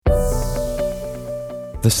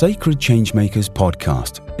The Sacred Changemakers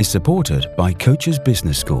podcast is supported by Coaches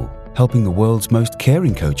Business School, helping the world's most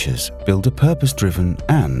caring coaches build a purpose-driven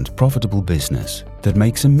and profitable business that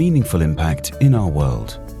makes a meaningful impact in our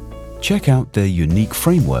world. Check out their unique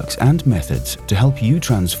frameworks and methods to help you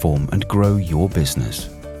transform and grow your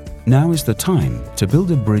business. Now is the time to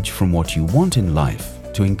build a bridge from what you want in life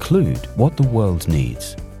to include what the world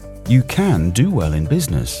needs. You can do well in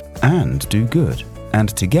business and do good, and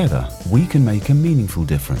together we can make a meaningful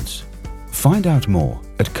difference. Find out more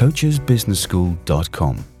at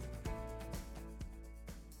coachesbusinessschool.com.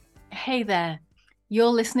 Hey there. You're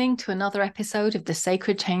listening to another episode of the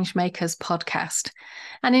Sacred Changemakers podcast.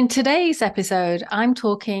 And in today's episode, I'm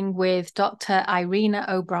talking with Dr. Irina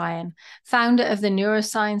O'Brien, founder of the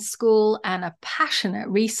Neuroscience School and a passionate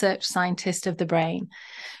research scientist of the brain.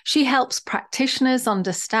 She helps practitioners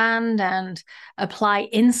understand and apply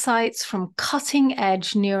insights from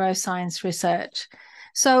cutting-edge neuroscience research.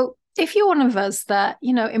 So if you're one of us that,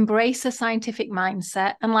 embrace a scientific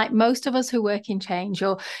mindset, and like most of us who work in change,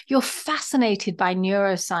 you're fascinated by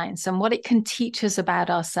neuroscience and what it can teach us about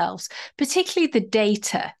ourselves, particularly the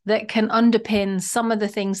data that can underpin some of the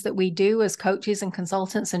things that we do as coaches and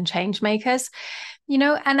consultants and change makers,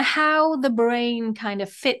 and how the brain kind of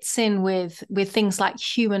fits in with things like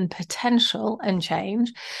human potential and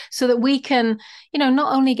change, so that we can,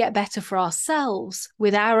 not only get better for ourselves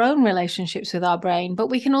with our own relationships with our brain, but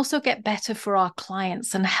we can also get better for our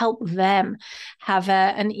clients and help them have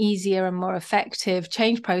an easier and more effective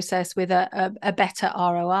change process with a better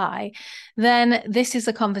ROI. Then this is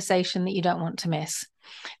a conversation that you don't want to miss.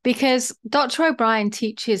 Because Dr. O'Brien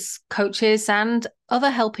teaches coaches and other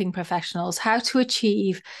helping professionals how to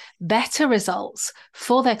achieve better results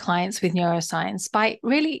for their clients with neuroscience by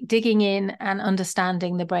really digging in and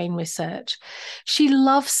understanding the brain research. She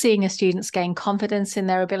loves seeing her students gain confidence in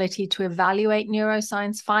their ability to evaluate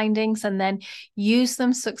neuroscience findings and then use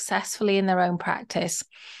them successfully in their own practice.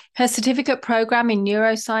 Her certificate program in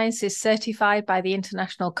neuroscience is certified by the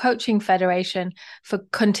International Coaching Federation for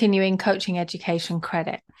continuing coaching education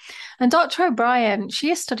credit. And Dr. O'Brien, she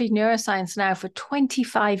has studied neuroscience now for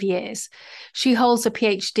 25 years. She holds a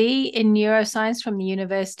PhD in neuroscience from the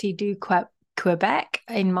Université du Quebec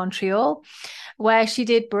in Montreal, where she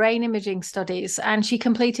did brain imaging studies, and she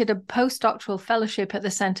completed a postdoctoral fellowship at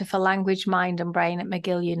the Center for Language, Mind and Brain at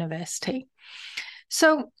McGill University.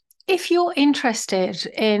 So if you're interested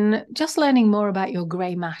in just learning more about your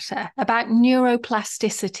grey matter, about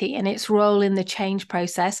neuroplasticity and its role in the change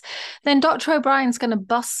process, then Dr. O'Brien's going to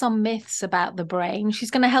bust some myths about the brain.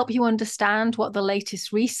 She's going to help you understand what the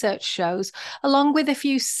latest research shows, along with a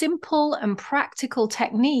few simple and practical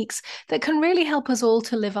techniques that can really help us all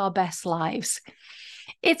to live our best lives.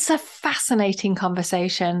 It's a fascinating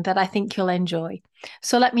conversation that I think you'll enjoy.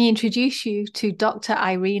 So let me introduce you to Dr.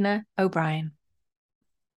 Irina O'Brien.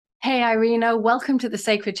 Hey, Irina, welcome to the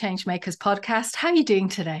Sacred Changemakers podcast. How are you doing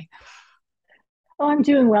today? Oh, I'm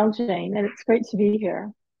doing well, Jane, and it's great to be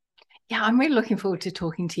here. Yeah, I'm really looking forward to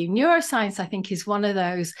talking to you. Neuroscience, I think, is one of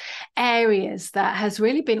those areas that has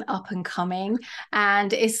really been up and coming,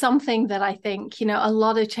 and is something that I think, a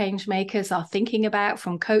lot of change makers are thinking about,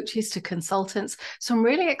 from coaches to consultants. So I'm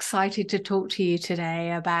really excited to talk to you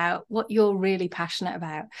today about what you're really passionate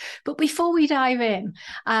about. But before we dive in,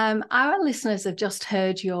 our listeners have just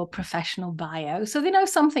heard your professional bio, so they know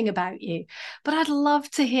something about you. But I'd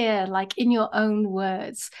love to hear, like in your own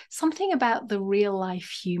words, something about the real life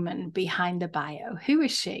human behind the bio. Who is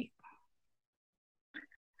she?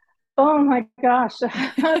 Oh my gosh,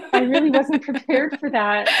 I really wasn't prepared for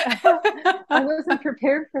that. I wasn't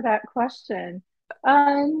prepared for that question.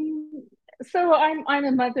 So I'm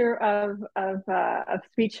a mother of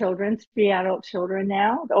three children, three adult children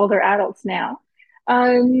now, the older adults now.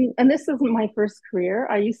 And this isn't my first career.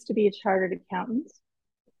 I used to be a chartered accountant.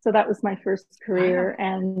 So that was my first career. Wow.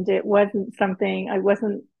 And it wasn't something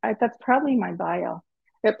that's probably my bio.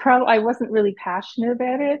 I wasn't really passionate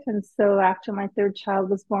about it. And so after my third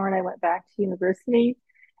child was born, I went back to university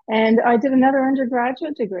and I did another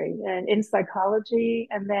undergraduate degree in psychology.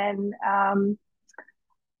 And then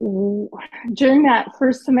during that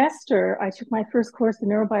first semester, I took my first course in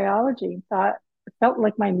neurobiology. It felt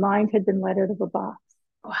like my mind had been let out of a box.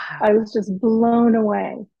 Wow. I was just blown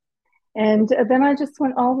away. And then I just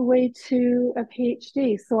went all the way to a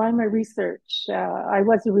PhD. So I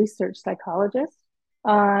was a research psychologist.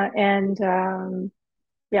 I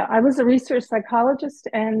was a research psychologist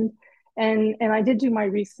and I did do my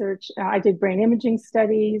research. I did brain imaging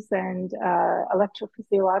studies and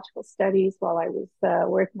electrophysiological studies while I was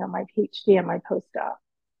working on my PhD and my postdoc.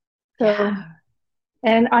 So, yeah.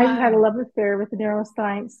 And I've had a love affair with the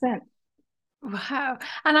neuroscience since. Wow.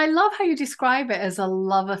 And I love how you describe it as a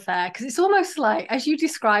love affair, because it's almost like, as you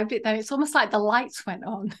described it, then it's almost like the lights went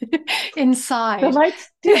on The inside.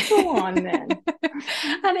 lights did go on then.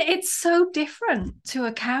 And it's so different to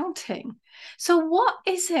accounting. So, what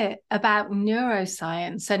is it about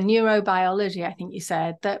neuroscience and neurobiology, I think you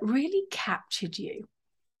said, that really captured you?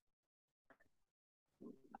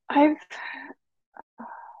 I've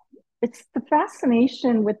it's the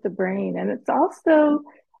fascination with the brain, and it's also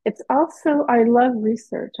I love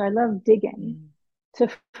research. I love digging Mm. to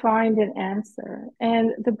find an answer.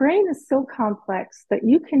 And the brain is so complex that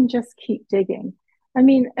you can just keep digging. I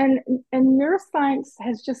mean, and neuroscience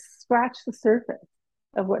has just scratched the surface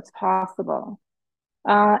of what's possible,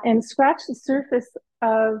 and scratched the surface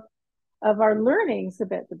of our learnings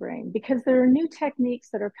about the brain, because there are new techniques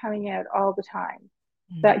that are coming out all the time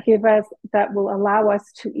Mm. that will allow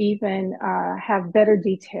us to even have better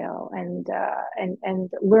detail and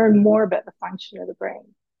learn more about the function of the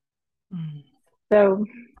brain. Mm. So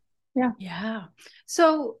yeah. Yeah.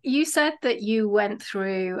 So you said that you went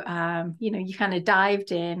through, you kind of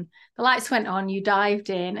dived in, the lights went on, you dived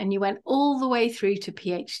in, and you went all the way through to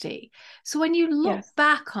PhD. So when you look Yes.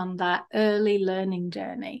 back on that early learning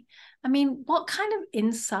journey, I mean, what kind of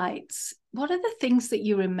insights, what are the things that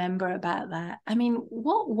you remember about that? I mean,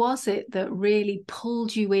 what was it that really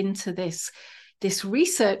pulled you into this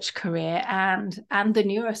research career and the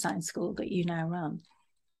neuroscience school that you now run?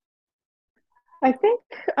 I think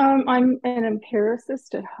I'm an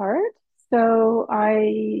empiricist at heart, so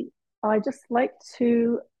I just like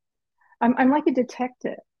to. I'm like a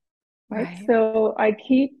detective, right? Right. So I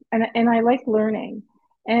keep and I like learning,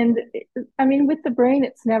 and I mean with the brain,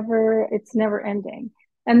 it's never ending.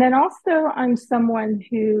 And then also, I'm someone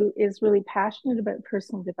who is really passionate about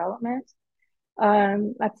personal development.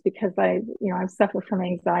 That's because I've suffered from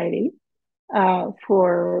anxiety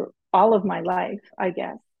for all of my life, I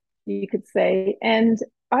guess you could say. And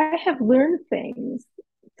I have learned things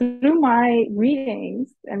through my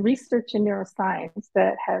readings and research in neuroscience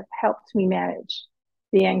that have helped me manage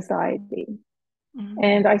the anxiety. Mm.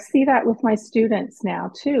 And I see that with my students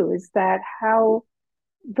now too, is that how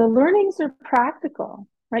the learnings are practical,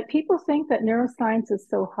 right? People think that neuroscience is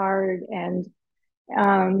so hard and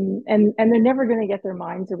they're never going to get their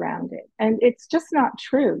minds around it. And it's just not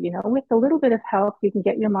true. With a little bit of help, you can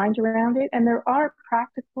get your mind around it. And there are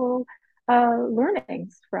practical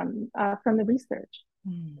learnings from the research.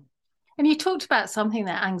 Mm. And you talked about something,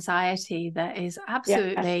 that anxiety that is Yes.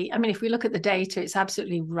 absolutely, I mean, if we look at the data, it's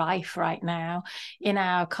absolutely rife right now in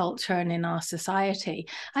our culture and in our society.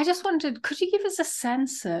 I just wondered, could you give us a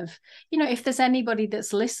sense of, if there's anybody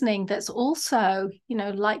that's listening that's also,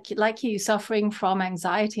 like you, suffering from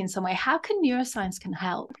anxiety in some way, how can neuroscience can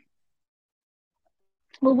help?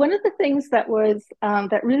 Well, one of the things that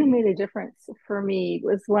really made a difference for me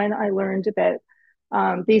was when I learned about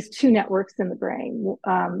these two networks in the brain.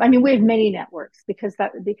 I mean, we have many networks because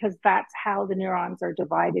that's how the neurons are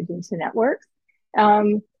divided into networks.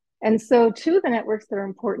 Um, and so, two of the networks that are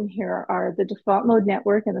important here are the default mode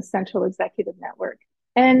network and the central executive network.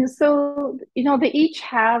 And so, they each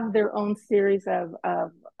have their own series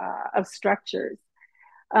of structures.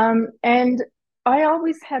 And I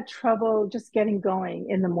always had trouble just getting going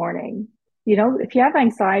in the morning. If you have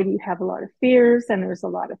anxiety, you have a lot of fears, and there's a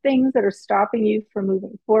lot of things that are stopping you from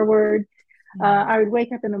moving forward. Mm. I would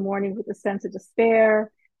wake up in the morning with a sense of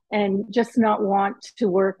despair and just not want to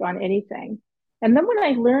work on anything. And then when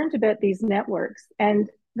I learned about these networks, and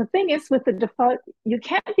the thing is with the default, you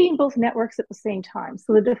can't be in both networks at the same time.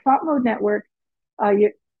 So the default mode network,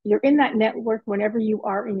 you're in that network whenever you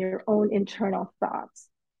are in your own internal thoughts.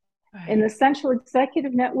 And the Right. central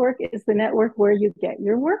executive network is the network where you get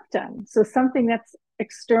your work done. So something that's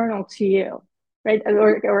external to you, right?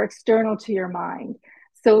 Or external to your mind.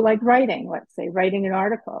 So like writing, let's say, writing an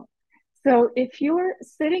article. So if you're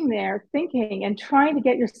sitting there thinking and trying to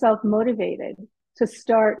get yourself motivated to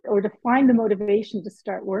start or to find the motivation to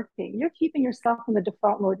start working, you're keeping yourself in the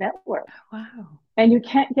default mode network Wow. and you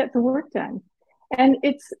can't get the work done. And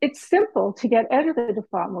it's simple to get out of the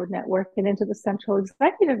default mode network and into the central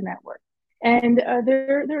executive network. And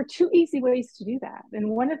there are two easy ways to do that. And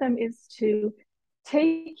one of them is to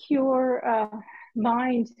take your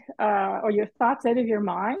mind or your thoughts out of your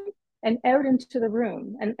mind and out into the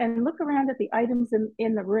room and look around at the items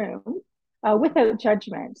in the room without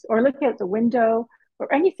judgment, or look out the window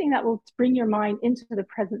or anything that will bring your mind into the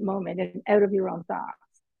present moment and out of your own thoughts.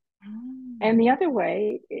 Mm. And the other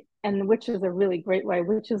way, and which is a really great way,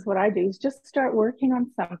 which is what I do, is just start working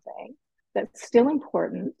on something that's still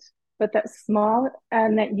important, but that's small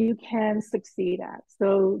and that you can succeed at.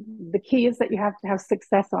 So the key is that you have to have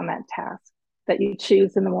success on that task. that you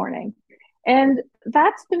choose in the morning. And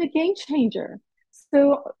that's been a game changer.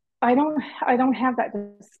 So I don't have that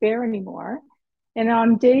despair anymore. And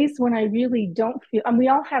on days when I really don't feel, and we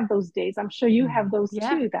all have those days, I'm sure you have those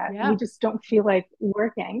too, that we just don't feel like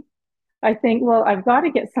working. I think, well, I've got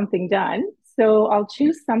to get something done. So I'll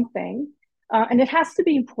choose something. And it has to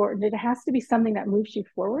be important. It has to be something that moves you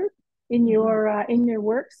forward in your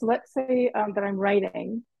work. So let's say that I'm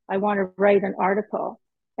writing. I want to write an article.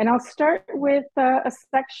 And I'll start with a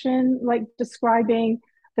section like describing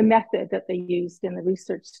the method that they used in the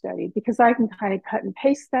research study, because I can kind of cut and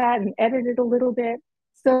paste that and edit it a little bit.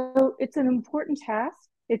 So it's an important task.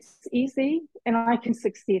 It's easy, and I can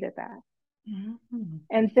succeed at that. Mm-hmm.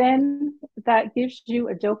 And then that gives you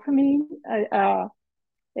a dopamine.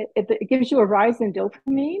 It gives you a rise in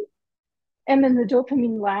dopamine, and then the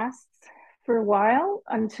dopamine lasts for a while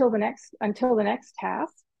until the next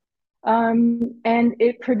task. And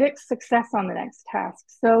it predicts success on the next task.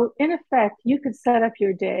 So in effect, you could set up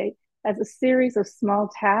your day as a series of small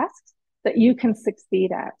tasks that you can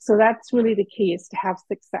succeed at. So that's really the key, is to have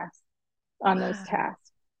success on those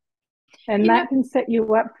tasks. And that can set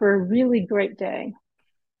you up for a really great day.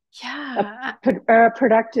 Yeah. A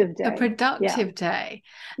productive day. A productive day.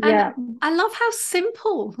 And I love how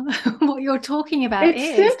simple what you're talking about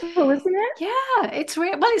is. It's simple, isn't it? Yeah, it's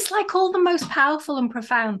real. Well, it's like all the most powerful and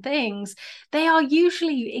profound things. They are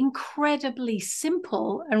usually incredibly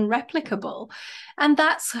simple and replicable. And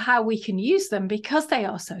that's how we can use them, because they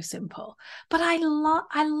are so simple. But I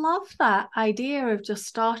love that idea of just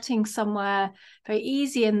starting somewhere very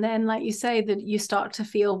easy. And then, like you say, that you start to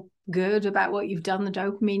feel good about what you've done, the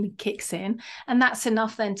dopamine kicks in, and that's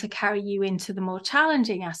enough then to carry you into the more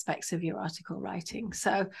challenging aspects of your article writing.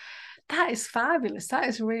 So that is fabulous. That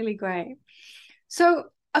is really great. So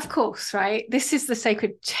of course, right, this is the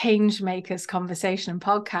Sacred Changemakers conversation and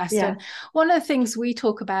podcast. Yeah. And one of the things we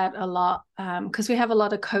talk about a lot, because we have a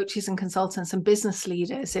lot of coaches and consultants and business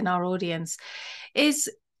leaders in our audience, is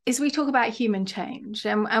we talk about human change,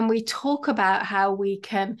 and we talk about how we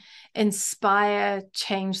can inspire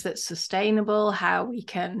change that's sustainable, how we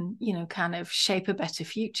can, kind of shape a better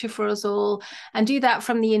future for us all, and do that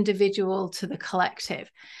from the individual to the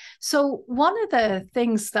collective. So one of the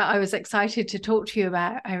things that I was excited to talk to you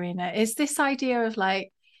about, Irina, is this idea of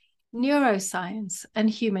like neuroscience and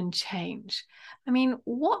human change. I mean,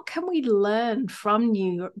 what can we learn from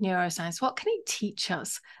neuroscience? What can it teach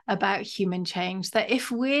us about human change, that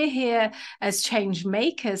if we're here as change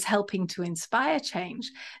makers helping to inspire change,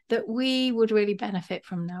 that we would really benefit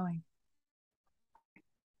from knowing?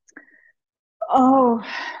 Oh,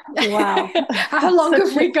 wow. How long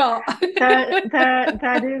have we got?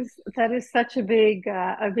 that is such a big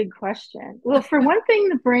question. Well, for one thing,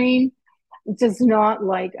 the brain does not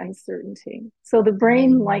like uncertainty. So the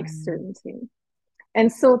brain likes certainty.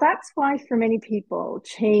 And so that's why for many people,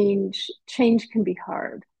 change can be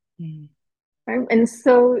hard. Right? And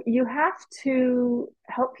so you have to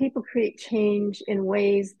help people create change in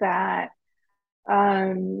ways that,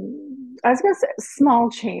 I was going to say small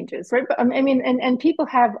changes, right? But I mean, and people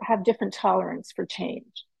have different tolerance for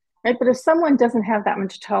change, right? But if someone doesn't have that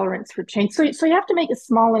much tolerance for change, so you have to make it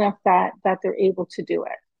small enough that they're able to do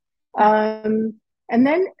it. And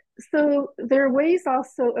then, so there are ways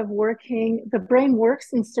also of working. The brain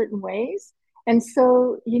works in certain ways. And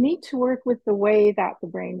so you need to work with the way that the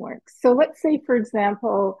brain works. So let's say, for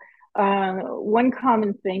example, one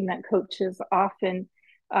common thing that coaches often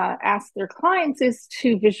ask their clients is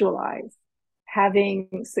to visualize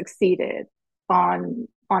having succeeded on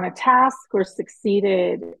a task or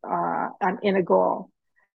succeeded in a goal.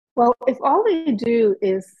 Well, if all they do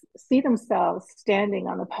is see themselves standing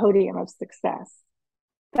on the podium of success,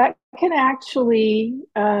 that can actually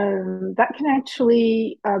be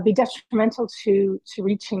detrimental to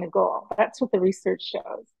reaching a goal. That's what the research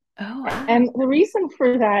shows. Oh, wow. And the reason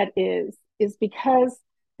for that is because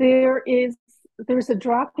there's a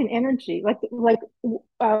drop in energy.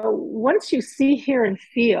 Once you see, hear, and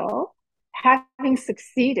feel having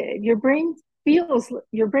succeeded, your brain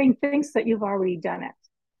thinks that you've already done it.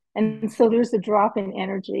 And so there's a drop in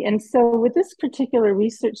energy. And so with this particular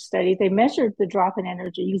research study, they measured the drop in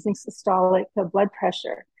energy using systolic blood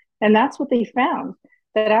pressure. And that's what they found,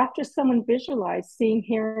 that after someone visualized seeing,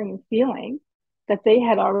 hearing, and feeling that they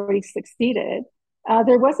had already succeeded,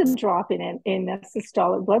 there was a drop in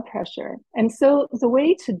systolic blood pressure. And so the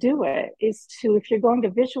way to do it is to, if you're going to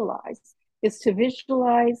visualize, the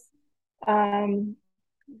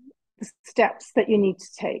steps that you need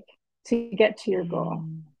to take to get to your goal.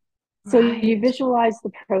 So you visualize the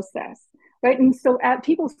process, right? And so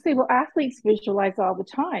people say, well, athletes visualize all the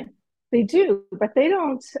time. They do, but they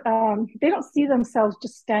don't see themselves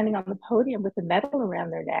just standing on the podium with a medal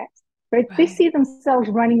around their necks, right? They Right. see themselves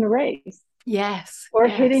running the race Yes. or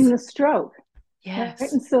hitting Yes. the stroke, right?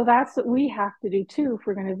 Yes. And so that's what we have to do too if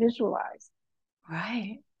we're going to visualize.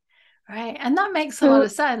 Right. Right. And that makes a lot So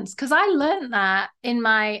of sense because I learned that in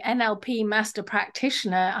my NLP master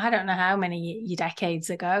practitioner, I don't know how many decades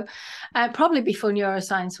ago, probably before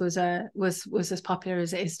neuroscience was as popular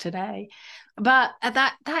as it is today. But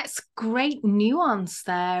that's great nuance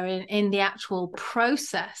there in the actual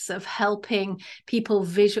process of helping people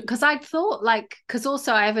visual. Because I'd thought because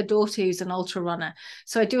also I have a daughter who's an ultra runner.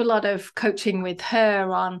 So I do a lot of coaching with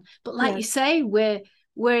her on, but like you say,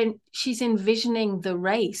 she's envisioning the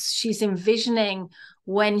race. She's envisioning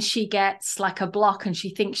when she gets like a block and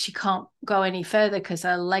she thinks she can't go any further because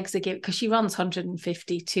her legs are because she runs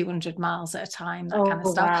 150, 200 miles at a time, that kind of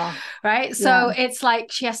stuff. Wow. Right. So it's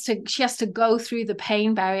like she has to go through the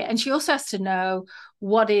pain barrier, and she also has to know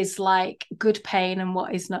what is like good pain and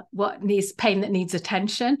what is not, what needs pain that needs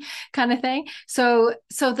attention, kind of thing. So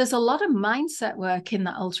there's a lot of mindset work in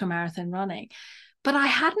that ultramarathon running. But I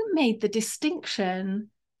hadn't made the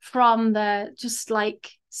distinction from the just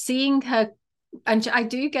like seeing her. And I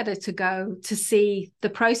do get her to go to see the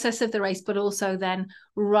process of the race, but also then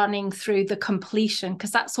running through the completion,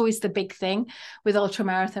 because that's always the big thing with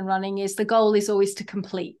ultramarathon running is the goal is always to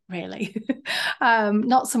complete, really.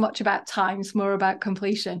 Not so much about times, more about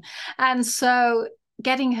completion. And so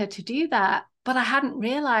getting her to do that, but I hadn't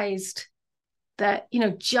realized that,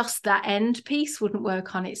 just that end piece wouldn't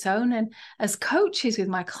work on its own. And as coaches with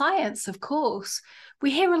my clients, of course, we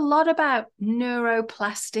hear a lot about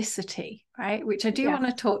neuroplasticity, right? Which I do want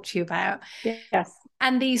to talk to you about. Yes.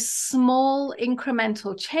 And these small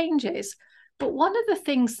incremental changes. But one of the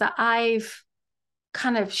things that I've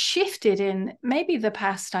kind of shifted in maybe the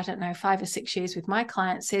past, I don't know, 5 or 6 years with my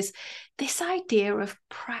clients is this idea of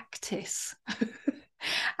practice.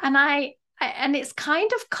 And it's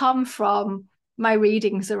kind of come from my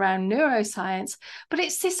readings around neuroscience, but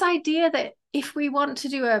it's this idea that if we want to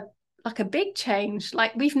do a big change,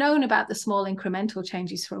 like we've known about the small incremental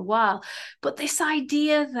changes for a while, but this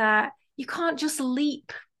idea that you can't just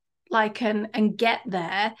leap and get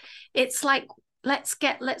there. It's like, let's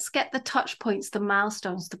get the touch points, the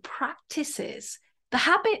milestones, the practices, the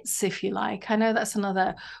habits, if you like. I know that's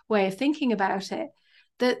another way of thinking about it.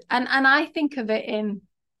 And I think of it in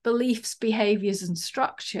beliefs, behaviors, and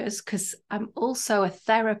structures, because I'm also a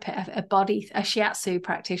therapist, a shiatsu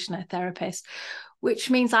practitioner, therapist, which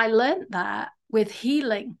means I learned that with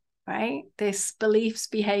healing, right? This beliefs,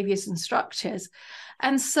 behaviors, and structures.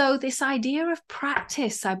 And so this idea of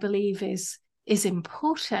practice, I believe, is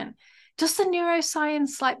important. Does the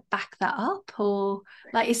neuroscience back that up, or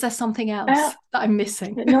is there something else that I'm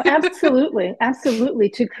missing? No, absolutely. Absolutely.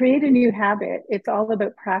 To create a new habit, it's all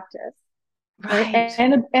about practice. Right.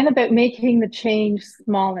 And about making the change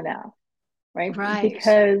small enough, right?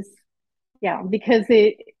 Because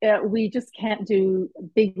we just can't do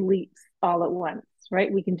big leaps all at once,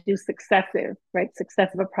 right? We can do successive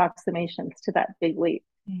approximations to that big leap.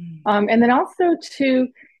 And then also to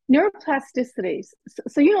neuroplasticity.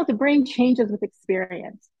 So the brain changes with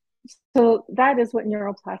experience. So that is what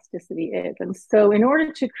neuroplasticity is. And so in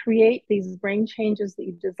order to create these brain changes that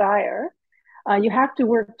you desire, you have to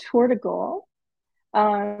work toward a goal.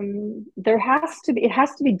 It has to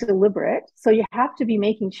be deliberate. So you have to be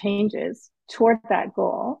making changes toward that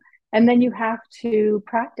goal. And then you have to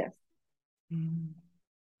practice.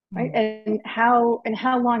 Right. And how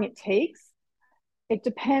long it takes, it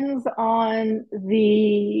depends on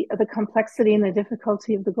the complexity and the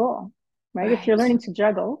difficulty of the goal. Right. If you're learning to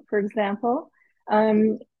juggle, for example,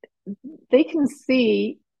 they can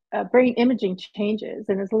see brain imaging changes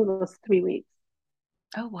in as little as 3 weeks.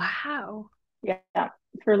 Oh, wow. Yeah,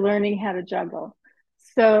 for learning how to juggle.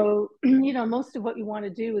 So, most of what you want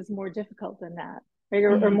to do is more difficult than that, right?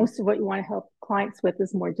 Or most of what you want to help clients with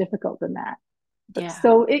is more difficult than that.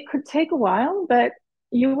 So it could take a while, but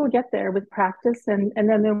you will get there with practice, and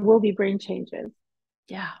then there will be brain changes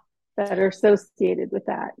that are associated with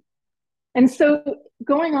that. And so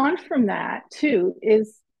going on from that too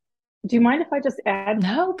is, do you mind if I just add?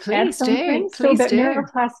 No, please do. Things? Please so do.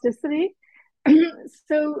 Neuroplasticity.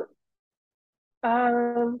 So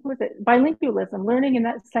bilingualism, learning in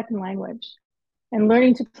that second language and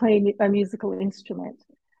learning to play a musical instrument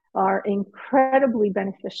are incredibly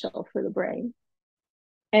beneficial for the brain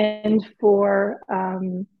and for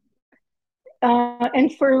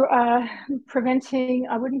preventing.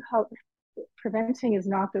 I wouldn't call it preventing, is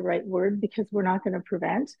not the right word, because we're not going to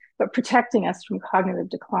prevent, but protecting us from cognitive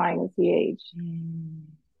decline as we age.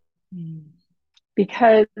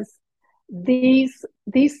 Because these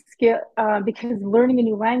skill because learning a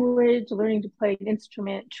new language, learning to play an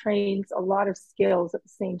instrument trains a lot of skills at the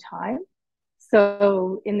same time.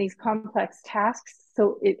 So in these complex tasks,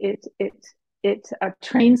 so it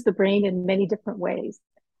trains the brain in many different ways,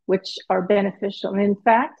 which are beneficial. And in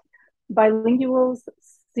fact, bilinguals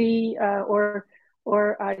see or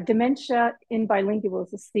dementia in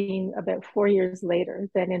bilinguals is seen about 4 years later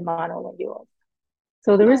than in monolinguals.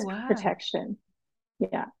 So there is protection.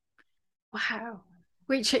 Yeah. Wow.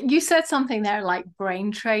 Which you said something there like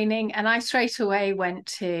brain training, and I straight away went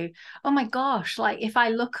to, oh my gosh, like if I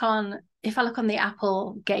look on the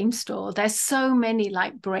Apple Game Store, there's so many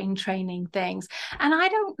like brain training things. And I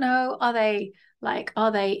don't know, are they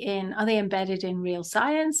embedded in real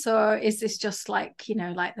science, or is this just like,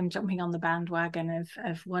 like them jumping on the bandwagon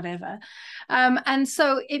of whatever? And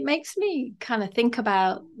so it makes me kind of think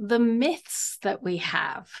about the myths that we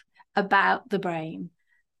have about the brain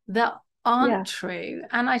that aren't true.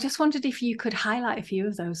 And I just wondered if you could highlight a few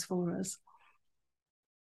of those for us.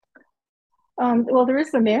 Well, there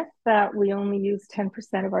is a myth that we only use 10%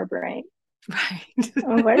 of our brain. Right.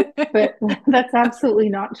 Right. But that's absolutely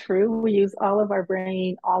not true. We use all of our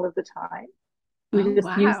brain all of the time. We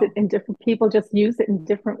use it in people just use it in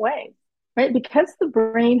different ways, right? Because the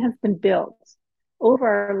brain has been built over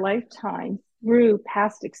our lifetime through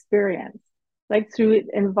past experience, like through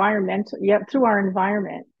through our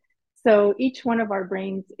environment. So each one of our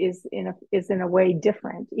brains is in a way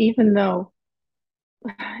different, even though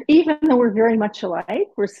we're very much alike,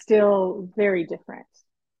 we're still very different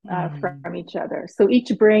from each other. So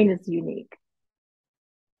each brain is unique.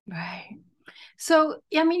 Right. So,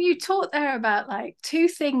 I mean, you talked there about like two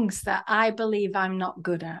things that I believe I'm not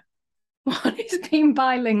good at. One is being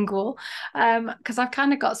bilingual, because I've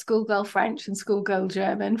kind of got schoolgirl French and schoolgirl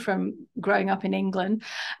German from growing up in England.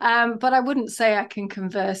 But I wouldn't say I can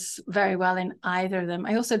converse very well in either of them.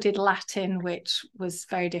 I also did Latin, which was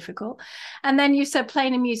very difficult. And then you said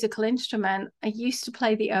playing a musical instrument. I used to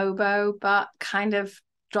play the oboe, but kind of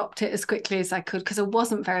dropped it as quickly as I could because I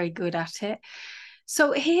wasn't very good at it.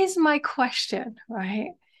 So here's my question,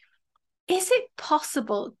 right? Is it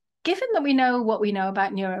possible, given that we know what we know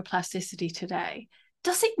about neuroplasticity today,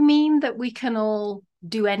 does it mean that we can all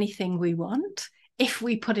do anything we want if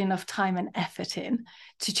we put enough time and effort in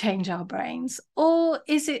to change our brains? Or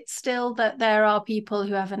is it still that there are people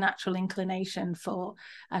who have a natural inclination for,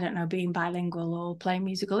 I don't know, being bilingual or playing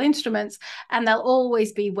musical instruments, and they'll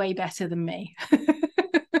always be way better than me?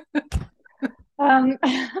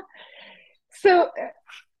 So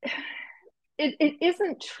it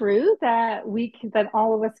isn't true that that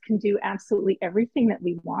all of us can do absolutely everything that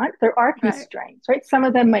we want. There are constraints, right? Some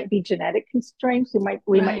of them might be genetic constraints.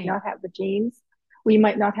 We might not have the genes. We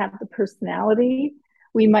might not have the personality.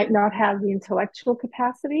 We might not have the intellectual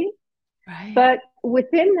capacity. Right. But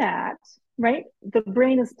within that, right, the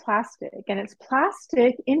brain is plastic, and it's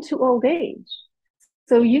plastic into old age.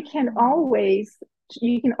 So you can always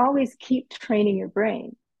keep training your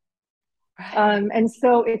brain. And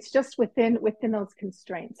so it's just within those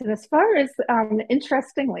constraints. And as far as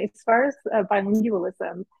interestingly, as far as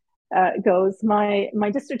bilingualism goes,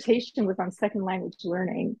 my dissertation was on second language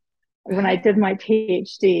learning when I did my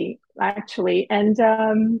PhD, actually. And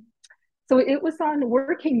so it was on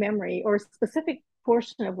working memory, or a specific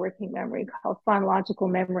portion of working memory called phonological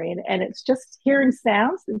memory. And it's just hearing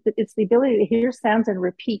sounds. It's the ability to hear sounds and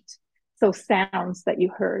repeat those sounds that you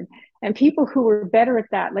heard. And people who were better at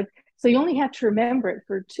that, like, so you only have to remember it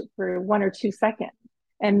for 1 or 2 seconds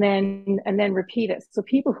and then repeat it. So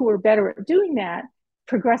people who are better at doing that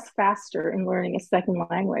progress faster in learning a second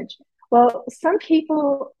language. Well, some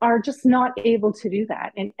people are just not able to do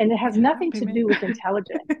that. And it has nothing to do with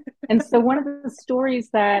intelligence. And so one of the stories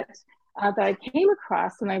that I came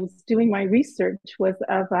across when I was doing my research was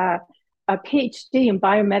of a PhD in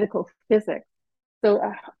biomedical physics. So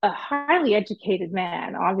a highly educated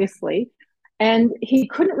man, obviously, and he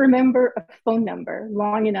couldn't remember a phone number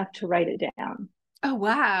long enough to write it down. Oh,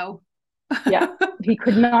 wow. Yeah, he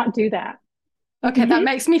could not do that. Okay, that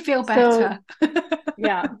makes me feel better. So,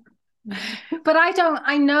 yeah. But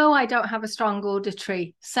I know I don't have a strong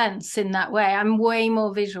auditory sense in that way. I'm way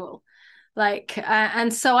more visual.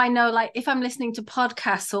 And so I know, like, if I'm listening to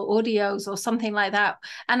podcasts or audios or something like that,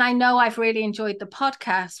 and I know I've really enjoyed the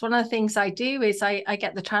podcast, one of the things I do is I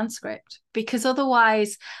get the transcript, because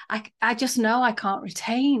otherwise I just know I can't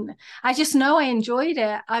retain. I just know I enjoyed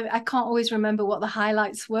it. I can't always remember what the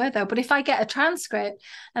highlights were, though. But if I get a transcript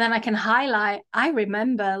and then I can highlight, I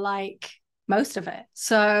remember like most of it.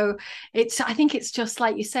 So I think it's just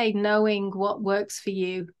like you say, knowing what works for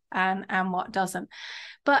you and what doesn't.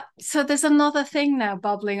 But so there's another thing now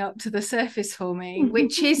bubbling up to the surface for me,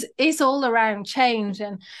 which is all around change.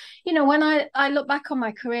 And, you know, when I look back on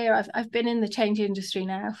my career, I've been in the change industry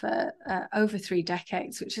now for over 3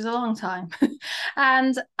 decades, which is a long time.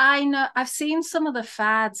 And I know I've seen some of the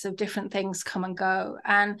fads of different things come and go.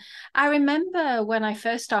 And I remember when I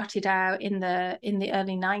first started out in the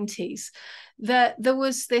early 90s, that there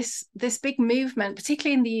was this big movement,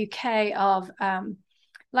 particularly in the UK, of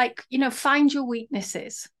like, you know, find your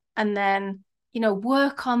weaknesses and then, you know,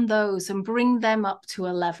 work on those and bring them up to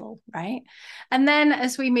a level, right? And then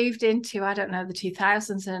as we moved into, I don't know, the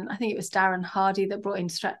 2000s, and I think it was Darren Hardy that brought in,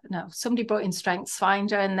 somebody brought in Strengths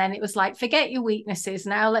Finder, and then it was like, forget your weaknesses,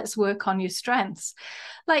 now let's work on your strengths.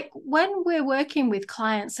 Like when we're working with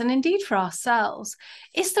clients, and indeed for ourselves,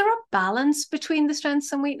 is there a balance between the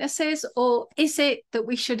strengths and weaknesses, or is it that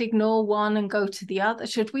we should ignore one and go to the other?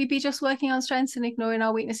 Should we be just working on strengths and ignoring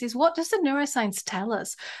our weaknesses? What does the neuroscience tell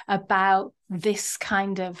us about this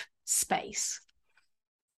kind of space?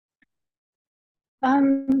 I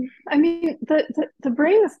mean, the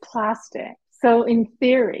brain is plastic. So in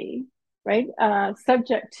theory, right,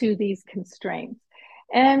 subject to these constraints.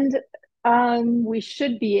 And we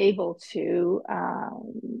should be able to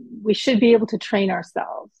train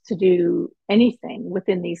ourselves to do anything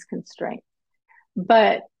within these constraints.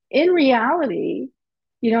 But in reality,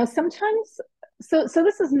 you know, sometimes, so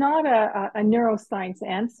this is not a neuroscience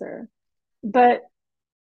answer, but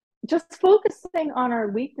just focusing on our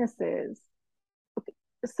weaknesses.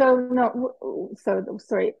 Sorry.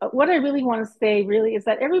 What I really want to say really is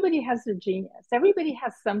that everybody has their genius. Everybody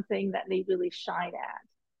has something that they really shine at,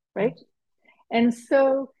 right? And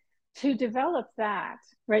so to develop that,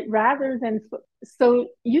 right, rather than, so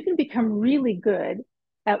you can become really good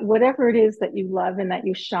at whatever it is that you love and that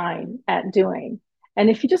you shine at doing. And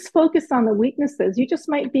if you just focus on the weaknesses, you just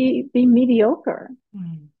might be mediocre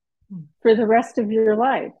for the rest of your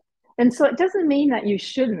life. And so it doesn't mean that you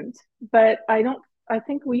shouldn't, but I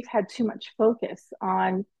think we've had too much focus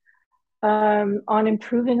on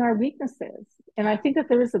improving our weaknesses. And I think that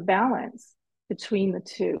there is a balance between the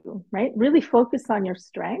two, right? Really focus on your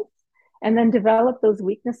strengths and then develop those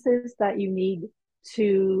weaknesses that you need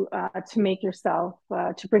to make yourself,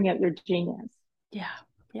 to bring out your genius.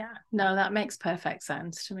 Yeah, no, that makes perfect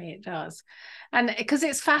sense to me. It does. And because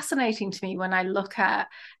it's fascinating to me when I look at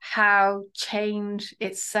how change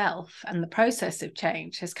itself and the process of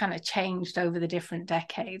change has kind of changed over the different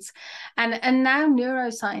decades. And now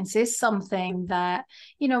neuroscience is something that,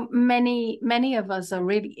 you know, many of us are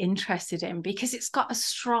really interested in because it's got a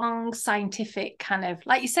strong scientific kind of,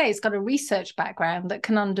 like you say, it's got a research background that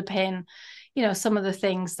can underpin, you know, some of the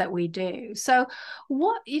things that we do. So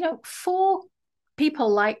what, you know, for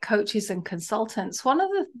people like coaches and consultants, one of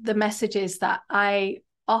the messages that I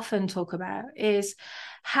often talk about is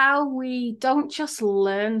how we don't just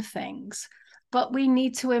learn things, but we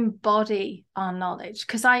need to embody our knowledge.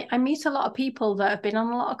 Because I meet a lot of people that have been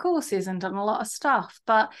on a lot of courses and done a lot of stuff,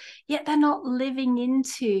 but yet they're not living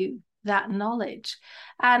into that knowledge.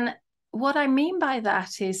 And what I mean by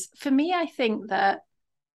that is, for me, I think that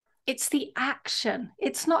it's the action.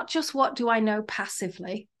 It's not just what do I know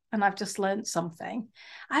passively, and I've just learned something.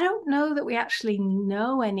 I don't know that we actually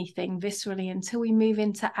know anything viscerally until we move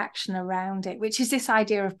into action around it, which is this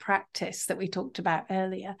idea of practice that we talked about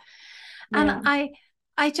earlier. Yeah. And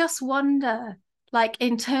I just wonder, like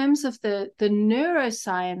in terms of the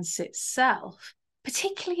neuroscience itself,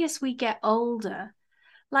 particularly as we get older,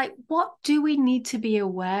 like what do we need to be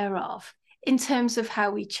aware of in terms of how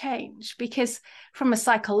we change? Because from a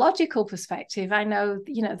psychological perspective, I know,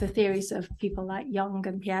 you know, the theories of people like Jung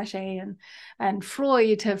and Piaget and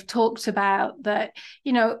Freud have talked about that,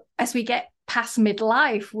 you know, as we get past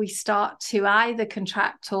midlife, we start to either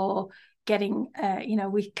contract or getting, you know,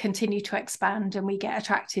 we continue to expand and we get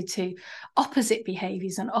attracted to opposite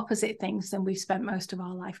behaviors and opposite things than we've spent most of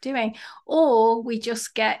our life doing, or we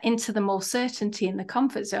just get into the more certainty in the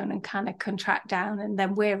comfort zone and kind of contract down, and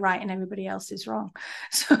then we're right and everybody else is wrong.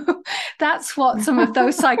 So that's what some of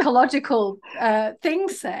those psychological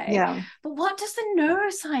things say. Yeah. But what does the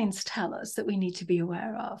neuroscience tell us that we need to be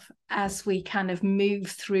aware of as we kind of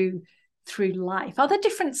move through life? Are there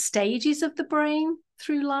different stages of the brain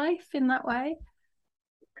through life in that way?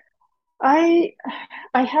 I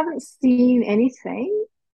haven't seen anything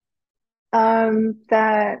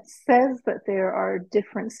that says that there are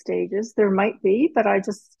different stages. There might be, but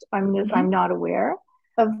I'm not aware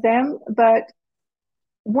of them. But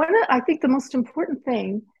I think the most important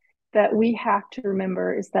thing that we have to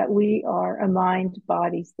remember is that we are a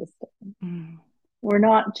mind-body system. We're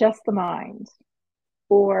not just the mind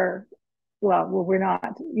or well, we're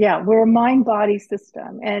not. Yeah, we're a mind-body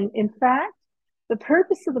system. And in fact, the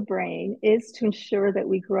purpose of the brain is to ensure that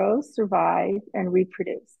we grow, survive, and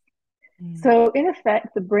reproduce. So in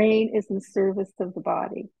effect, the brain is in service of the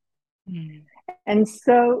body. And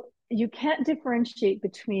so you can't differentiate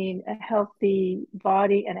between a healthy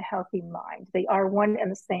body and a healthy mind. They are one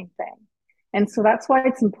and the same thing. And so that's why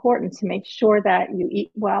it's important to make sure that you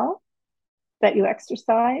eat well, that you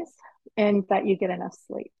exercise, and that you get enough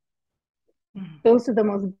sleep. Those are the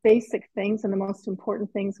most basic things and the most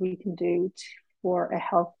important things we can do for a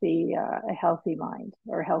healthy mind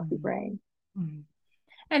or a healthy brain.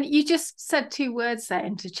 And you just said two words there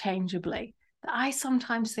interchangeably that I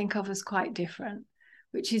sometimes think of as quite different,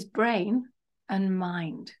 which is brain and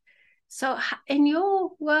mind. So in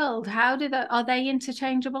your world, are they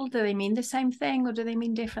interchangeable? Do they mean the same thing or do they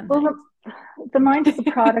mean different things? The mind is a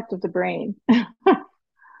product of the brain.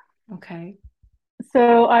 Okay.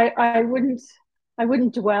 So I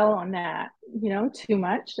wouldn't dwell on that, too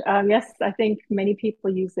much. Yes, I think many people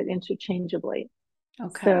use it interchangeably.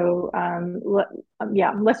 Okay. So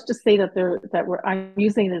let's just say that I'm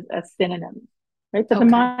using it as synonyms, right? But the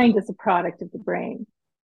mind is a product of the brain.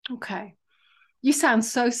 Okay. You sound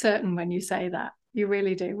so certain when you say that. You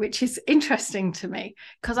really do, which is interesting to me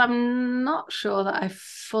because I'm not sure that I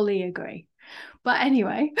fully agree. But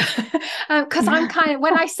anyway, because I'm kind of,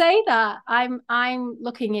 when I say that, I'm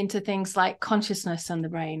looking into things like consciousness and the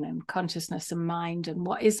brain and consciousness and mind and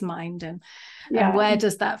what is mind and where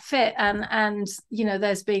does that fit? And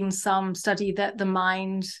there's been some study that the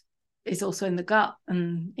mind is also in the gut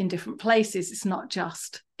and in different places. It's not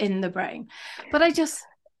just in the brain. But I just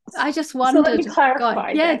wondered. So let me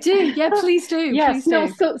clarify. Yeah, please do. Yes,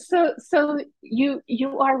 please do. So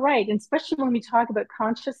you are right, and especially when we talk about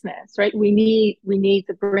consciousness, right? We need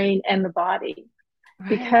the brain and the body, right.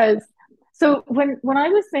 Because so when I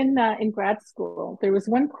was in grad school, there was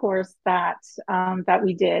one course that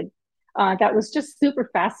we did that was just super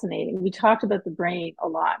fascinating. We talked about the brain a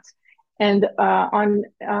lot. And on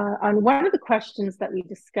one of the questions that we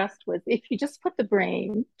discussed was if you just took the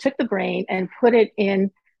brain and put it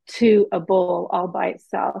into a bowl all by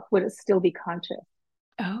itself, would it still be conscious?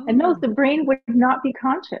 Oh. And no, the brain would not be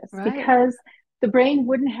conscious, right. Because the brain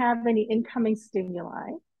wouldn't have any incoming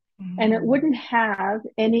stimuli and it wouldn't have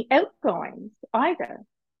any outgoings either.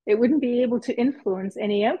 It wouldn't be able to influence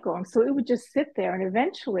any outgoings. So it would just sit there and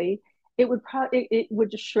eventually it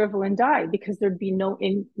would just shrivel and die because there'd be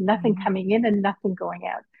nothing coming in and nothing going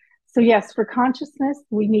out. So yes, for consciousness,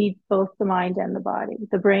 we need both the mind and the body,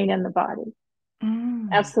 the brain and the body.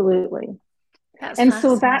 Absolutely. And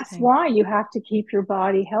so that's why you have to keep your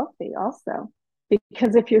body healthy also,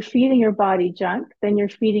 because if you're feeding your body junk, then you're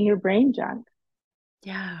feeding your brain junk.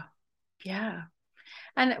 Yeah.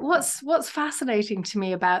 And what's fascinating to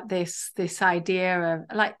me about this idea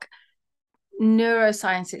of like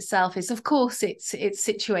neuroscience itself is, of course, it's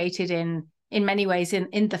situated in many ways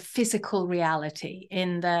in the physical reality,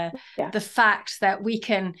 in the fact that we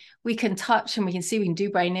can touch and we can see, we can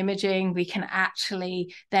do brain imaging, we can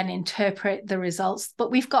actually then interpret the results,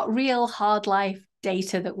 but we've got real hard life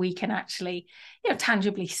data that we can actually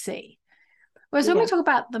tangibly see. Whereas when we talk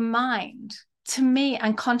about the mind, to me,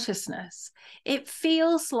 and consciousness, it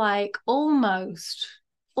feels like almost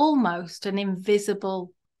an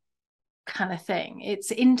invisible kind of thing.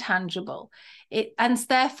 It's intangible. And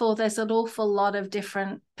therefore there's an awful lot of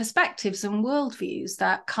different perspectives and worldviews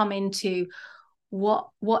that come into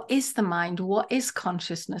what is the mind, what is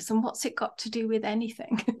consciousness, and what's it got to do with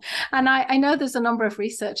anything. And I know there's a number of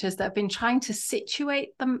researchers that have been trying to situate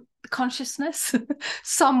the consciousness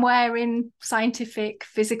somewhere in scientific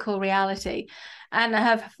physical reality, and I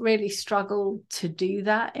have really struggled to do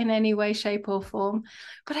that in any way, shape, or form.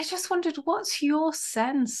 But I just wondered, what's your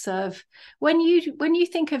sense of when you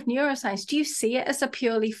think of neuroscience, do you see it as a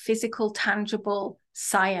purely physical, tangible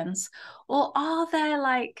science, or are there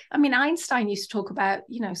Einstein used to talk about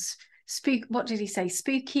what did he say,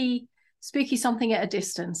 spooky something at a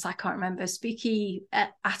distance, I can't remember, spooky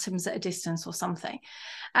atoms at a distance or something,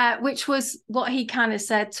 which was what he kind of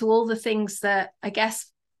said to all the things that I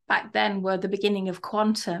guess back then were the beginning of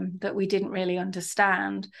quantum that we didn't really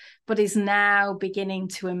understand, but is now beginning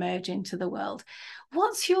to emerge into the world.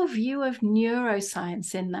 What's your view of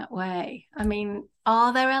neuroscience in that way? I mean,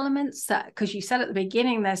 are there elements that, because you said at the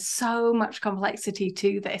beginning, there's so much complexity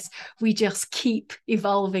to this, we just keep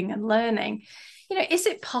evolving and learning. Is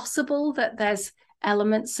it possible that there's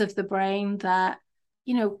elements of the brain that,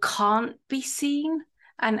 can't be seen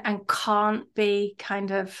and can't be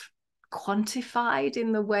kind of quantified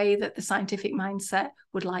in the way that the scientific mindset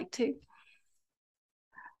would like to?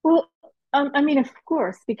 Well, I mean, of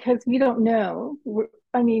course, because we don't know.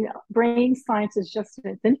 I mean, brain science is just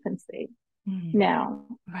in its infancy now,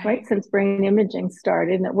 right? Since brain imaging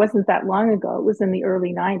started, and it wasn't that long ago. It was in the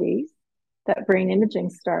early 90s that brain imaging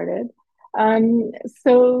started. Um,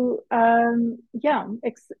 yeah,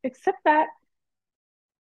 except that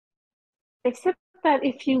except that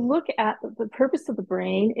if you look at the purpose of the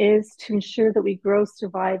brain is to ensure that we grow,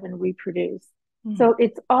 survive, and reproduce. So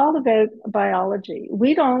it's all about biology.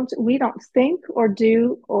 We don't think or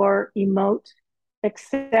do or emote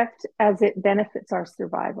except as it benefits our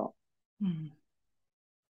survival.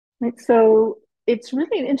 Right? So it's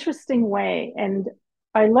really an interesting way, and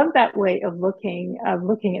I love that way of looking at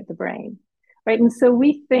the brain, right? And so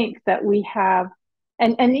we think that we have,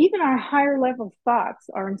 and even our higher level thoughts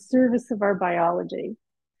are in service of our biology,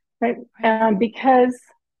 right? Because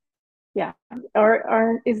yeah,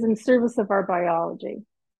 our is in service of our biology.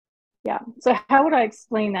 Yeah. So how would I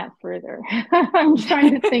explain that further? I'm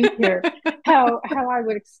trying to think here how I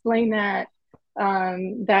would explain that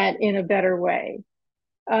that in a better way.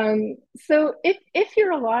 So if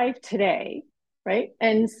you're alive today, right?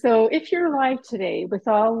 And so if you're alive today with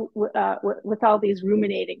all these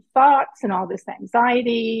ruminating thoughts and all this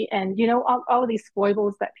anxiety and all of these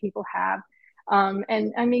foibles that people have,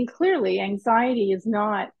 and I mean clearly anxiety is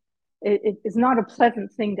not it is not a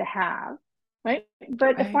pleasant thing to have, right?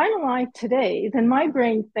 But if I'm alive today, then my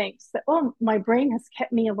brain thinks that, oh, my brain has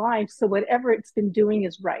kept me alive, so whatever it's been doing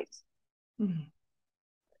is right.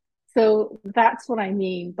 So that's what I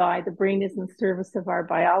mean by the brain is in service of our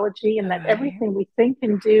biology, and that everything we think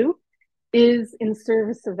and do is in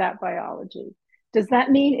service of that biology. Does that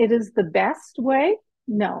mean it is the best way?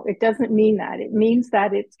 No, it doesn't mean that. It means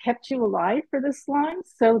that it's kept you alive for this long,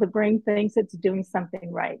 so the brain thinks it's doing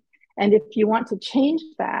something right. And if you want to change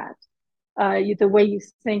that, the way you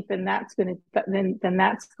think, then that's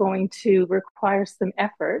going to require some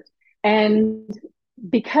effort. And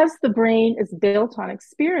because the brain is built on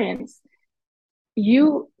experience,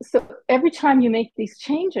 so every time you make these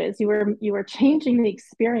changes, you are changing the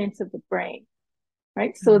experience of the brain,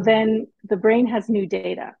 right? So then the brain has new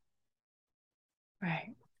data. Right.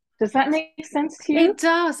 Does that make sense to you? It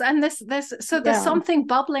does. And there's something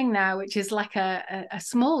bubbling now, which is like a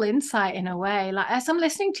small insight in a way. Like as I'm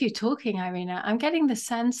listening to you talking, Irina, I'm getting the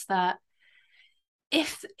sense that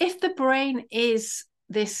if the brain is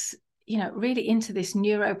this, really into this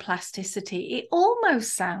neuroplasticity, it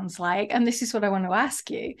almost sounds like, and this is what I want to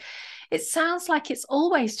ask you, it sounds like it's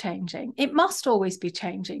always changing. It must always be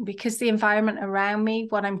changing because the environment around me,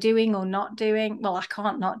 what I'm doing or not doing, well, I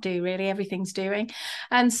can't not do really, everything's doing.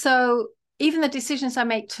 And so even the decisions I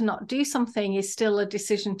make to not do something is still a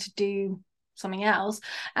decision to do something else.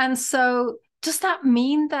 And so does that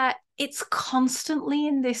mean that it's constantly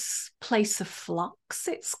in this place of flux?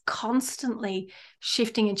 It's constantly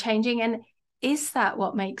shifting and changing. And is that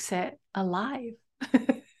what makes it alive?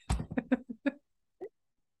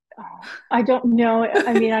 I don't know.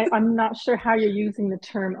 I mean, I'm not sure how you're using the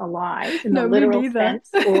term alive in the literal sense,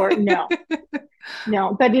 or no,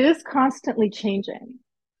 but it is constantly changing.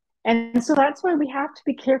 And so that's why we have to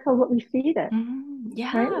be careful what we feed it.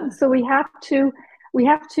 Yeah. Right? So we have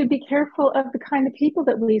to be careful of the kind of people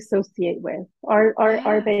that we associate with.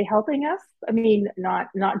 Are they helping us? I mean, not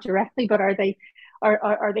directly, but are they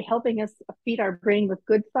helping us feed our brain with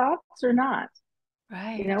good thoughts or not?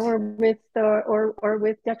 Right. Or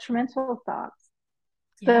with detrimental thoughts.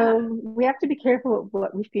 So we have to be careful of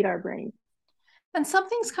what we feed our brain. And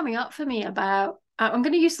something's coming up for me about, I'm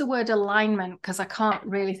going to use the word alignment because I can't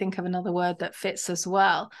really think of another word that fits as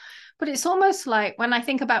well. But it's almost like when I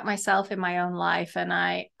think about myself in my own life and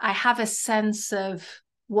I have a sense of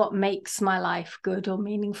what makes my life good or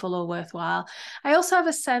meaningful or worthwhile, I also have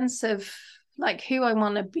a sense of like who I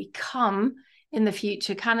want to become in the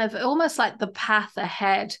future, kind of almost like the path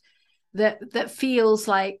ahead that feels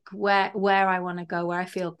like where I want to go, where I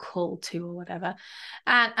feel called to or whatever.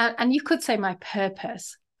 And you could say my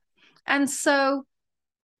purpose. And so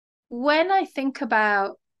when I think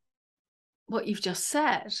about what you've just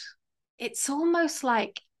said, it's almost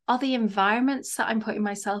like, are the environments that I'm putting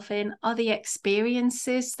myself in, are the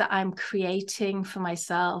experiences that I'm creating for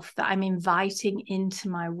myself, that I'm inviting into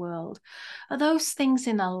my world, are those things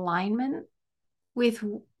in alignment with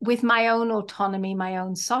my own autonomy, my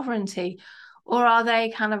own sovereignty, or are they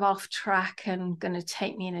kind of off track and going to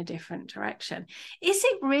take me in a different direction? Is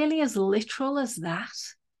it really as literal as that?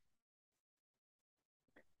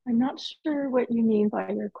 I'm not sure what you mean by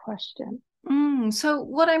your question. So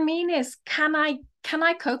what I mean is, can I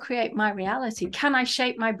co-create my reality? Can I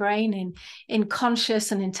shape my brain in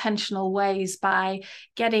conscious and intentional ways by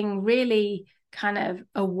getting really kind of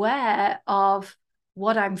aware of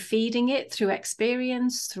what I'm feeding it through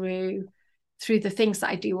experience, through the things that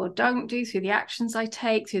I do or don't do, through the actions I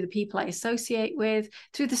take, through the people I associate with,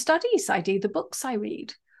 through the studies I do, the books I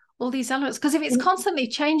read, all these elements. Because if it's constantly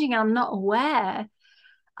changing and I'm not aware,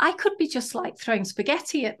 I could be just like throwing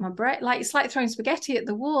spaghetti at my brain. Like, it's like throwing spaghetti at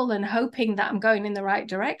the wall and hoping that I'm going in the right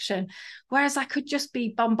direction. Whereas I could just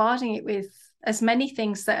be bombarding it with as many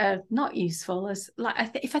things that are not useful as,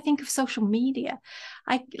 like, if I think of social media,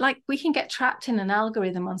 we can get trapped in an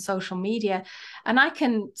algorithm on social media, and I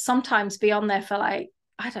can sometimes be on there for like,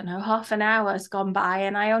 I don't know, half an hour has gone by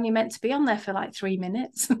and I only meant to be on there for like 3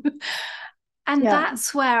 minutes. And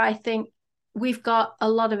that's where I think we've got a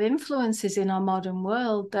lot of influences in our modern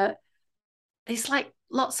world, that it's like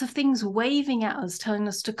lots of things waving at us, telling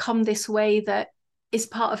us to come this way that is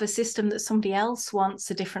part of a system that somebody else wants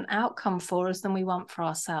a different outcome for us than we want for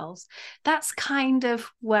ourselves. That's kind of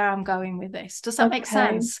where I'm going with this. Does that make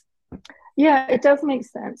sense? Yeah, it does make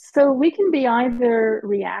sense. So we can be either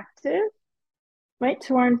reactive, right,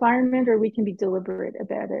 to our environment, or we can be deliberate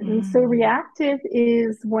about it. And so reactive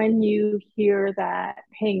is when you hear that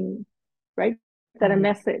ping, right, that a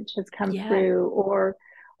message has come through, or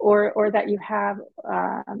that you have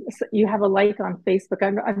a like on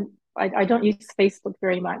Facebook. I don't use Facebook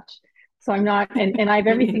very much, so I'm not, and I have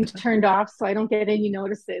everything turned off, so I don't get any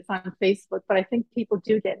notices on Facebook. But I think people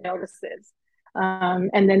do get notices,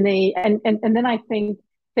 and then then I think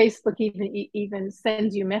Facebook even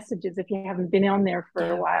sends you messages if you haven't been on there for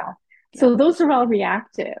a while. So those are all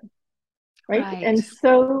reactive, right? And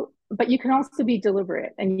so, but you can also be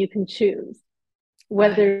deliberate, and you can choose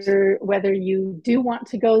whether you do want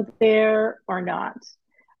to go there or not.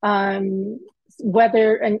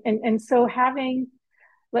 So having,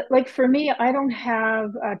 like for me, I don't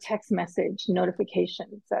have text message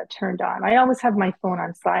notifications turned on. I always have my phone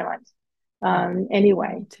on silent.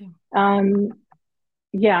 Anyway, and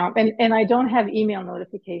I don't have email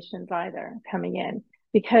notifications either coming in,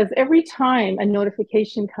 because every time a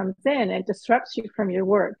notification comes in, it disrupts you from your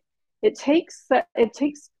work. It takes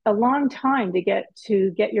a long time to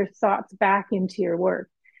get your thoughts back into your work.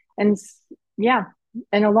 And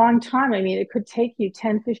a long time. I mean, it could take you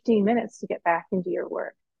 10, 15 minutes to get back into your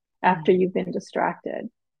work after you've been distracted.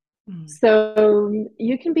 So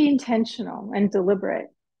you can be intentional and deliberate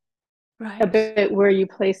about where you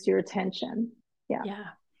place your attention. Yeah.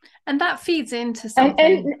 And that feeds into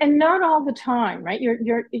something. And not all the time, right?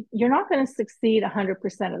 You're not going to succeed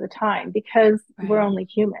 100% of the time, because we're only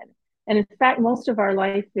human. And in fact, most of our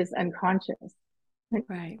life is unconscious.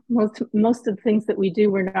 Right. Most of the things that we do,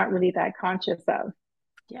 we're not really that conscious of.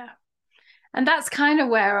 Yeah. And that's kind of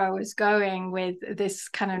where I was going with this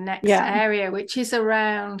kind of next area, which is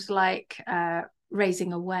around like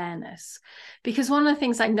raising awareness. Because one of the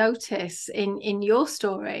things I notice in your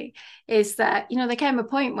story is that, there came a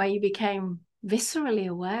point where you became viscerally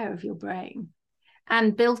aware of your brain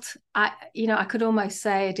and built, I could almost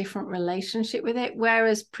say, a different relationship with it,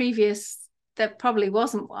 whereas previous, there probably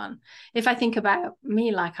wasn't one. If I think about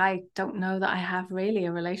me, like, I don't know that I have really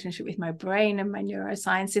a relationship with my brain and my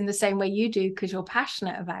neuroscience in the same way you do, because you're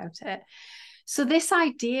passionate about it. So this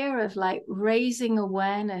idea of like raising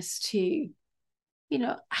awareness to,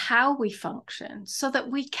 how we function, so that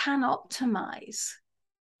we can optimize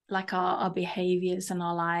like our behaviors and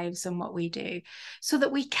our lives and what we do, so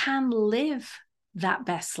that we can live that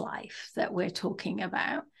best life that we're talking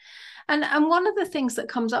about. And one of the things that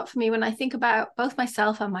comes up for me when I think about both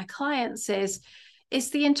myself and my clients is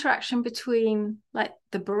the interaction between like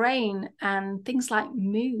the brain and things like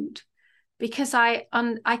mood. Because I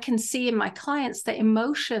can see in my clients that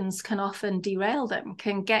emotions can often derail them,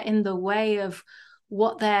 can get in the way of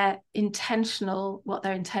what their intentions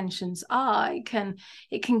are. It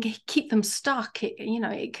can keep them stuck.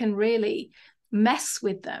 It can really mess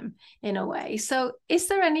with them in a way. So is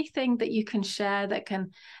there anything that you can share that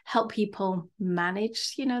can help people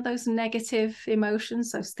manage, those negative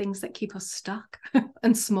emotions, those things that keep us stuck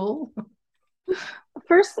and small?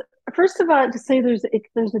 First of all, to say there's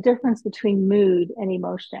a difference between mood and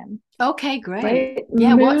emotion. Okay, great. Right?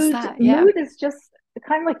 Yeah, what's that? Yeah. Mood is just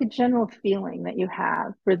kind of like a general feeling that you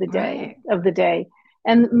have for the day of the day.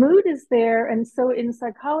 And mood is there. And so in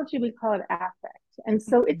psychology, we call it affect. And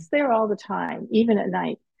so it's there all the time, even at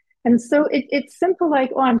night. And so it's simple,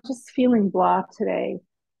 like, oh, I'm just feeling blah today,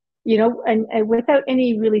 and without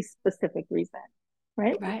any really specific reason,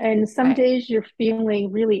 right? And some days you're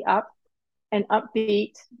feeling really up and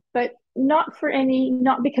upbeat, but not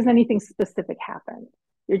because anything specific happened.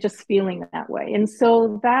 You're just feeling that way. And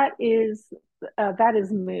so that is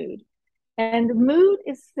mood. And mood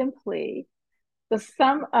is simply the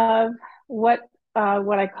sum of what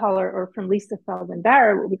I call, or from Lisa Feldman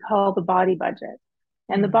Barrett, what we call the body budget.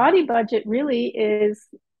 And the body budget really is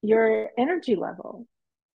your energy level.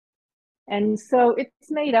 And so it's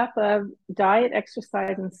made up of diet,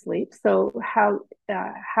 exercise, and sleep. So how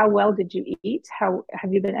well did you eat? How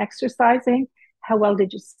have you been exercising? How well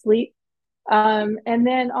did you sleep? And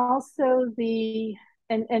then also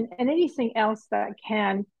and anything else that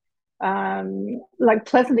can, like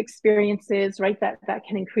pleasant experiences, right? That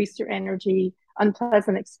can increase your energy.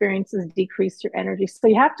 Unpleasant experiences decrease your energy. So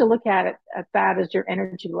you have to look at that as your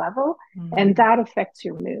energy level, and that affects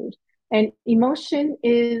your mood. And emotion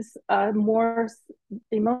is in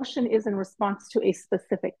response to a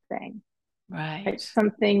specific thing, right?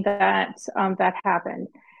 Something that happened.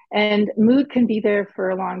 And mood can be there for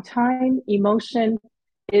a long time. Emotion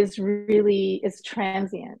is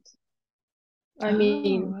transient. I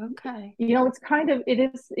mean, okay. it's kind of,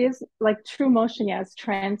 it is like true motion. Yeah, it's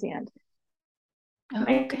transient.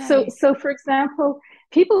 Right? Okay. So for example,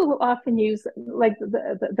 people will often use, like,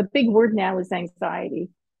 the big word now is anxiety.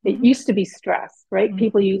 It used to be stress, right?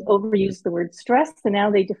 People overuse the word stress, and now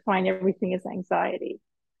they define everything as anxiety.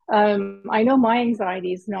 I know my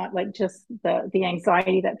anxiety is not like just the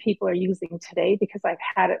anxiety that people are using today, because I've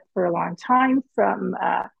had it for a long time from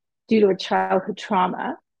due to a childhood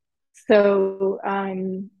trauma. So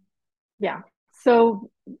yeah, so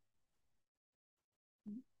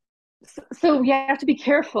you have to be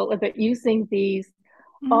careful about using these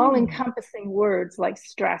all-encompassing words like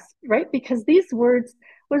stress, right? Because these words,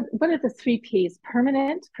 what are the 3 P's?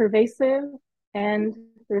 Permanent, pervasive, and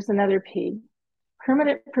there's another P.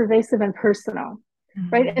 Permanent, pervasive, and personal,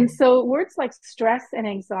 right? And so words like stress and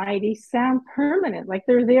anxiety sound permanent, like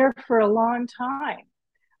they're there for a long time.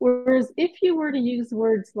 Whereas if you were to use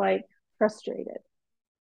words like frustrated,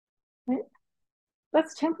 right,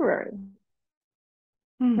 that's temporary.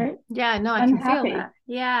 Right? Yeah, no, I can feel that.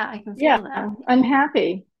 Yeah, I can feel that.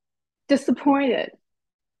 Unhappy, disappointed,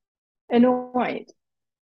 annoyed.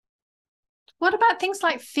 What about things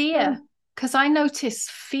like fear? Because I notice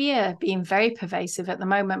fear being very pervasive at the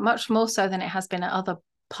moment, much more so than it has been at other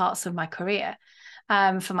parts of my career.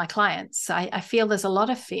 For my clients, I feel there's a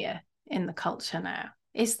lot of fear in the culture now.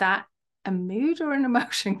 Is that a mood or an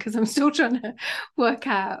emotion? Because I'm still trying to work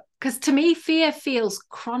out. Because to me, fear feels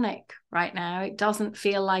chronic right now. It doesn't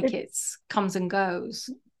feel like it's comes and goes.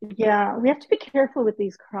 Yeah, we have to be careful with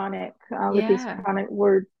these chronic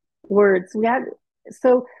words.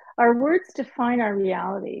 So our words define our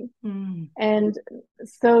reality, and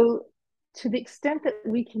so to the extent that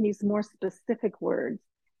we can use more specific words,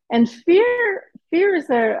 and fear is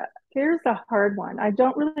a hard one. I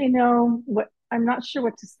don't really know I'm not sure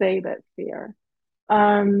what to say about fear.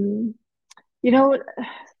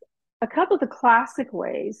 A couple of the classic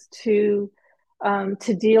ways to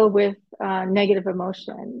deal with negative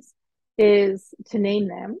emotions is to name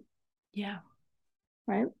them. Yeah.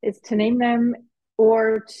 Right. It's to name them,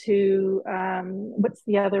 or to what's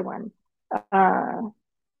the other one?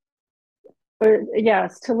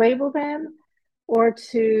 It's to label them, or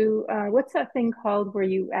to what's that thing called where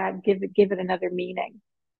you give it another meaning?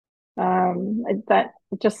 That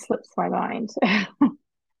just slips my mind.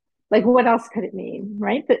 Like, what else could it mean,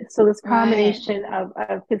 right? So this combination of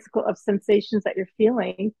sensations that you're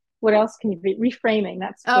feeling, what else can you be? Reframing,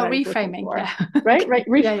 that's what I was looking for. Yeah. Right?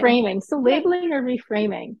 Reframing. Yeah. So labeling or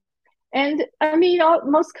reframing. And I mean,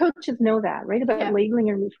 most coaches know that, right? About labeling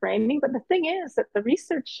and reframing. But the thing is that the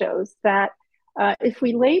research shows that if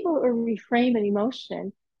we label or reframe an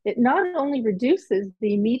emotion, it not only reduces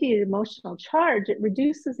the immediate emotional charge, it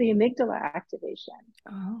reduces the amygdala activation.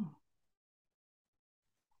 Oh.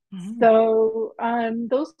 So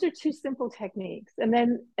those are 2 simple techniques, and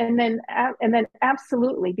then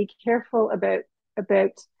absolutely be careful about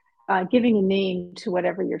giving a name to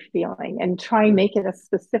whatever you're feeling, and try and make it as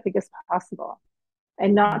specific as possible,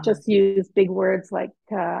 and not just use big words like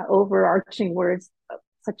overarching words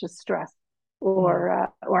such as stress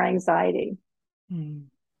or anxiety.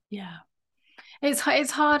 Yeah, it's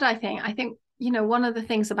hard. I think one of the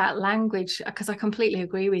things about language, because I completely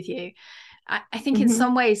agree with you. I think in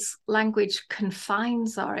some ways language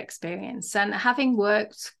confines our experience, and having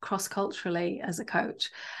worked cross-culturally as a coach,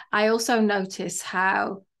 I also notice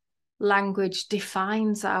how language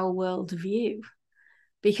defines our worldview.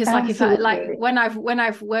 Because when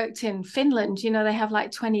I've worked in Finland, they have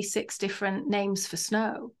like 26 different names for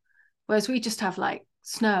snow, whereas we just have like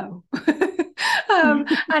snow.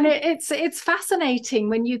 And it's fascinating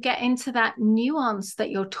when you get into that nuance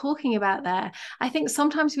that you're talking about there. I think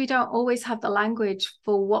sometimes we don't always have the language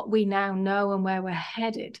for what we now know and where we're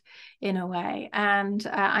headed, in a way. And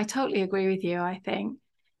I totally agree with you. I think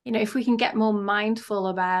if we can get more mindful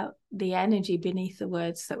about the energy beneath the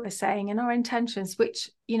words that we're saying and our intentions, which,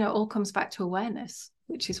 all comes back to awareness,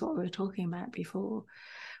 which is what we were talking about before,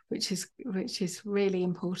 which is really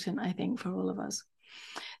important, I think, for all of us.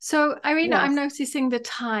 So, Irina, yes. I'm noticing the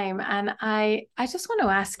time, and I just want to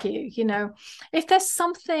ask you, if there's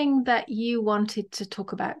something that you wanted to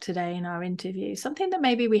talk about today in our interview, something that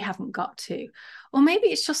maybe we haven't got to, or maybe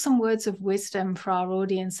it's just some words of wisdom for our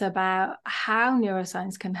audience about how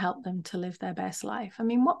neuroscience can help them to live their best life. I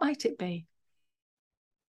mean, what might it be?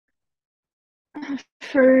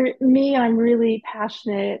 For me, I'm really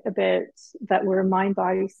passionate about that we're a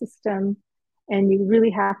mind-body system, and you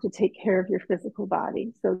really have to take care of your physical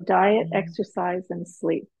body. So diet, exercise, and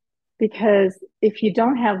sleep. Because if you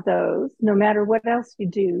don't have those, no matter what else you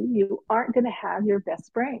do, you aren't going to have your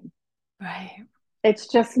best brain. Right. It's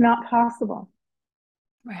just not possible.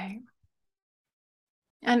 Right.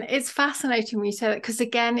 And it's fascinating when you say that, because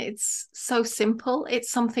again, it's so simple. It's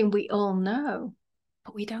something we all know,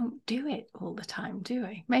 but we don't do it all the time, do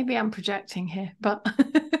we? Maybe I'm projecting here, but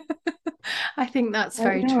I think that's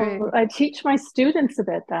very true. I teach my students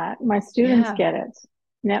about that. My students get it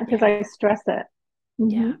now because I stress it. Mm-hmm.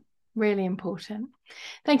 Yeah, really important.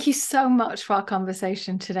 Thank you so much for our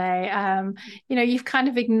conversation today. You've kind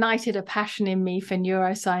of ignited a passion in me for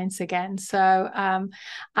neuroscience again. So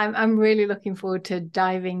I'm really looking forward to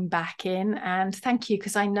diving back in. And thank you,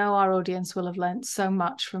 because I know our audience will have learned so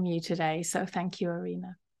much from you today. So thank you,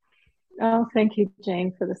 Irina. Oh, thank you,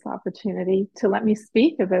 Jane, for this opportunity to let me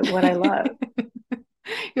speak about what I love.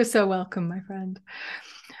 You're so welcome, my friend.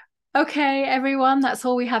 Okay, everyone, that's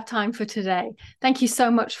all we have time for today. Thank you so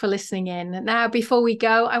much for listening in. Now, before we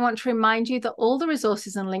go, I want to remind you that all the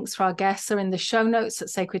resources and links for our guests are in the show notes at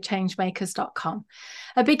sacredchangemakers.com.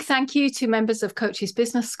 A big thank you to members of Coaches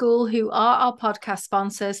Business School, who are our podcast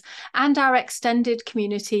sponsors, and our extended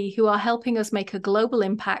community, who are helping us make a global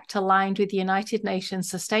impact aligned with the United Nations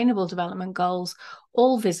Sustainable Development Goals,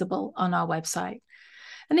 all visible on our website.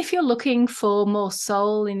 And if you're looking for more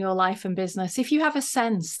soul in your life and business, if you have a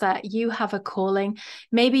sense that you have a calling,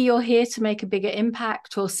 maybe you're here to make a bigger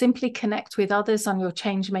impact or simply connect with others on your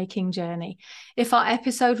change-making journey. If our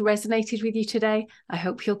episode resonated with you today, I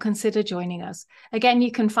hope you'll consider joining us. Again,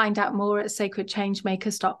 you can find out more at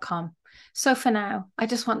sacredchangemakers.com. So for now, I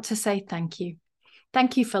just want to say thank you.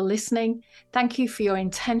 Thank you for listening. Thank you for your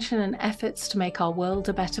intention and efforts to make our world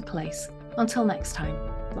a better place. Until next time,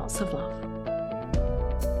 lots of love.